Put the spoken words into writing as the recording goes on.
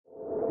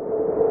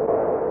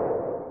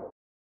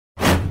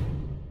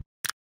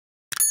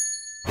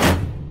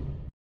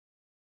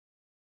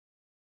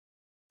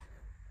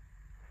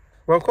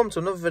Welcome to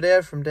another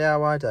video from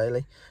DIY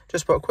Daily.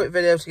 Just put a quick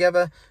video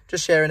together,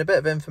 just sharing a bit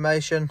of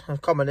information, a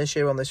common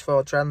issue on this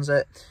Ford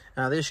Transit.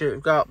 Now the issue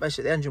we've got,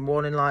 basically the engine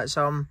warning light's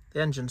on,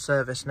 the engine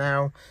service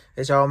now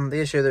is on.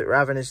 The issue that we're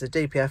having is the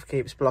DPF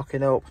keeps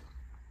blocking up.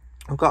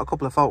 We've got a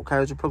couple of fault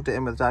codes, we plugged it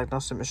in with the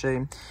diagnostic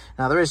machine.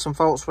 Now there is some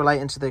faults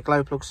relating to the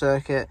glow plug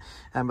circuit,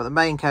 but the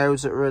main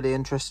codes that we're really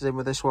interested in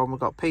with this one, we've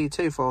got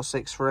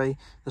P2463,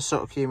 the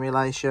soot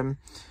accumulation,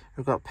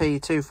 we've got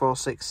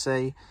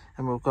P246C,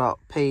 and we've got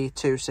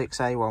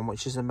P26A1,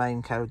 which is the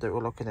main code that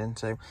we're looking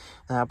into.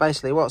 Now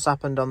basically what's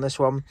happened on this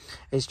one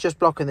is just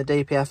blocking the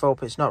DPF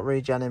up, it's not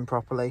regenning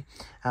properly,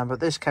 but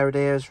this code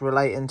here is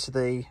relating to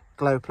the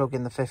glow plug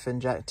in the fifth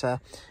injector.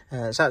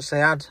 It's actually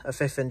had a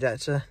fifth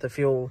injector, the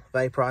fuel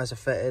vaporizer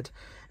fitted,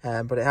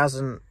 but it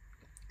hasn't.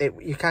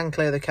 You can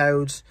clear the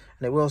codes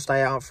and it will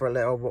stay out for a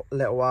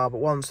little while, but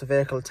once the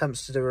vehicle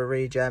attempts to do a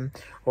regen,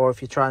 or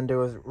if you try and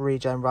do a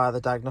regen via the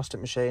diagnostic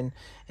machine,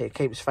 it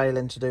keeps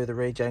failing to do the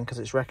regen because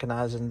it's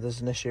recognising there's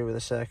an issue with the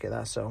circuit,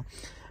 that's all.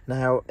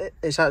 Now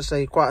it's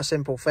actually quite a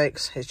simple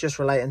fix. It's just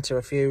relating to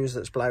a fuse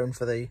that's blown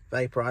for the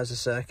vaporizer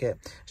circuit.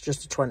 It's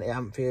just a 20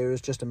 amp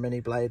fuse, just a mini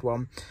blade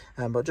one,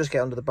 but just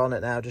get under the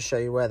bonnet now, just show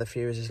you where the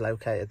fuse is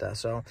located,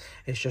 that's all.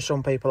 It's just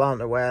some people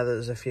aren't aware that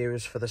there's a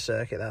fuse for the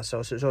circuit, that's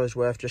all, so it's always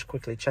worth just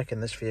quickly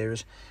checking this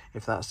fuse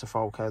if that's the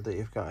fault code that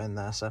you've got in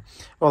there. So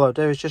all I'll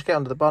do is just get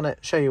under the bonnet,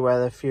 show you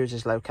where the fuse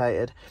is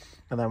located,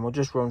 and then we'll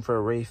just run for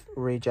a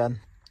regen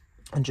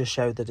and just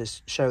show that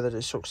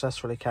it's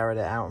successfully carried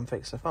it out and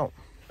fixed the fault.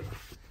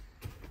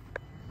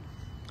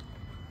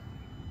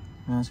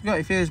 So you've got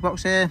your fuse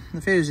box here.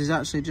 The fuse is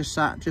actually just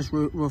sat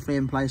roughly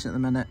in place at the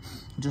minute.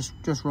 Just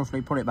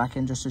roughly put it back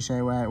in just to show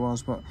you where it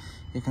was, but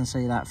you can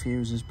see that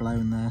fuse is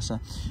blown there. So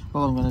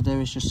all I'm going to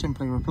do is just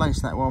simply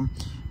replace that one,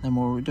 then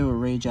we'll do a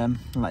regen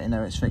and let you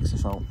know it's fixed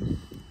the fault.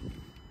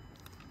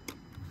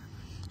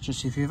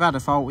 Just if you've had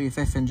a fault with your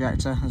fifth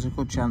injector, there's a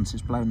good chance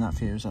it's blown that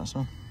fuse, that's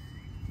all.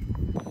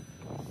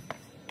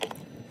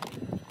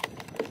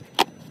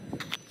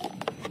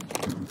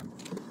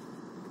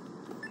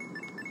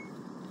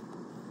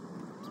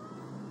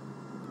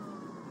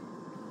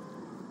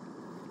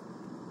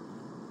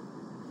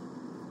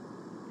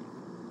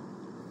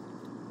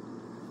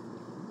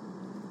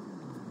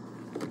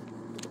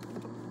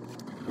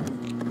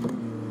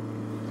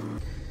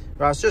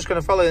 Right, so just going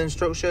to follow the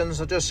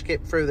instructions. I'll just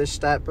skip through this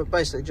step, but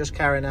basically just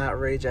carrying out a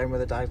regen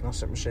with a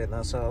diagnostic machine,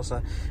 that's all.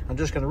 So I'm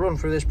just going to run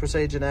through this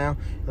procedure now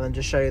and then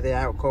just show you the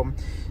outcome.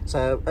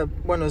 So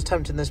when I was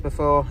attempting this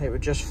before, it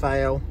would just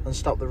fail and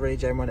stop the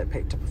regen when it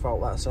picked up a fault,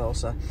 that's all.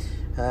 So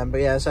but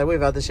yeah, so we've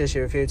had this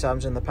issue a few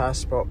times in the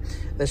past, but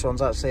this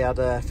one's actually had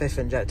a fifth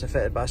injector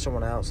fitted by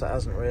someone else that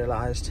hasn't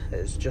realised.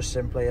 It's just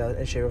simply an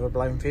issue of a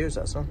blown fuse,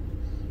 that's all.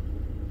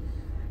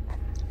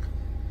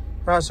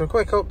 Right, so a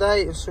quick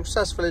update. We've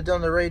successfully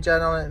done the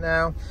regen on it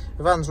now.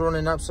 The van's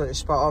running absolutely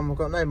spot on. We've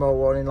got no more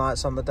warning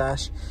lights on the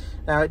dash.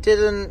 Now it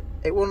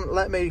wouldn't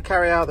let me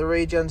carry out the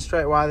regen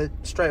straight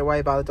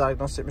away by the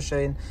diagnostic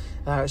machine.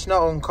 Now it's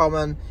not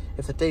uncommon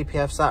if the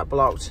DPF's that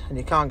blocked and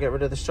you can't get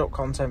rid of the strut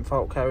content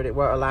fault code, it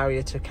won't allow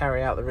you to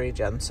carry out the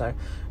regen. So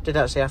I did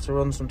actually have to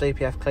run some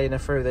DPF cleaner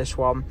through this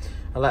one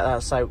and let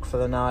that soak for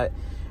the night,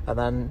 and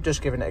then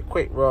just giving it a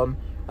quick run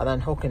and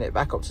then hooking it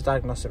back up to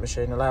diagnostic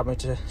machine allowed me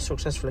to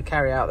successfully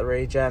carry out the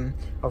regen.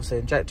 Obviously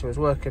the injector was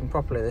working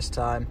properly this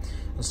time,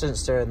 and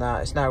since doing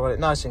that it's now got it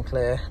nice and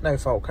clear, no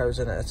fault codes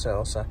in it at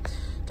all, so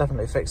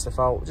definitely fixed the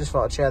fault. Just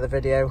thought I'd share the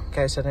video in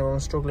case anyone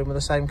was struggling with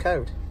the same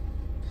code.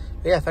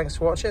 But yeah, thanks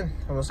for watching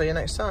and we'll see you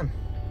next time.